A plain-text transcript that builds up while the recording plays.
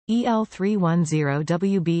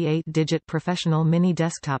EL-310WB 8-digit professional mini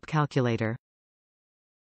desktop calculator.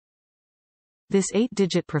 This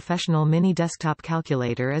 8-digit professional mini desktop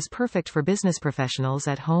calculator is perfect for business professionals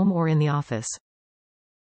at home or in the office.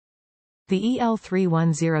 The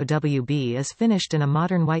EL-310WB is finished in a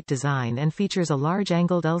modern white design and features a large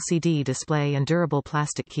angled LCD display and durable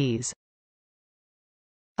plastic keys.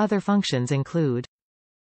 Other functions include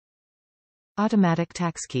automatic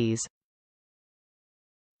tax keys,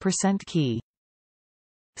 % key,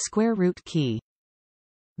 square root key,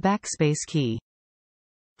 backspace key,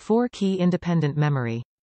 4-key independent memory,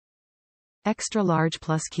 extra large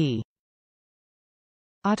plus key,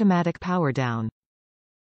 automatic power down,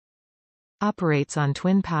 operates on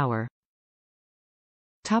twin power.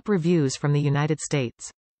 Top reviews from the United States.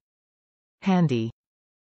 Handy.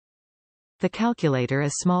 The calculator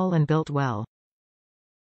is small and built well.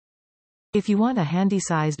 If you want a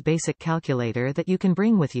handy-sized basic calculator that you can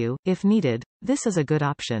bring with you, if needed, this is a good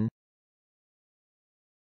option.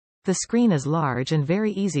 The screen is large and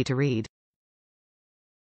very easy to read.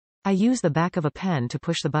 I use the back of a pen to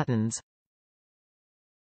push the buttons.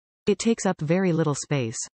 It takes up very little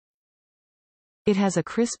space. It has a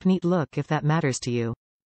crisp, neat look if that matters to you.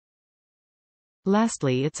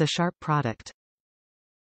 Lastly, it's a sharp product.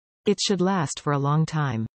 It should last for a long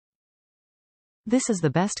time. This is the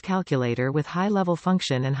best calculator with high-level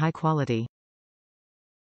function and high quality.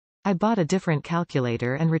 I bought a different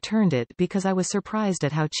calculator and returned it because I was surprised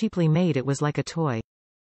at how cheaply made it was, like a toy.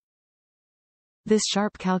 This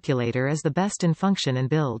sharp calculator is the best in function and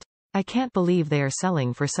build. I can't believe they are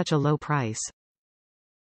selling for such a low price.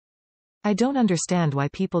 I don't understand why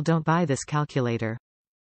people don't buy this calculator.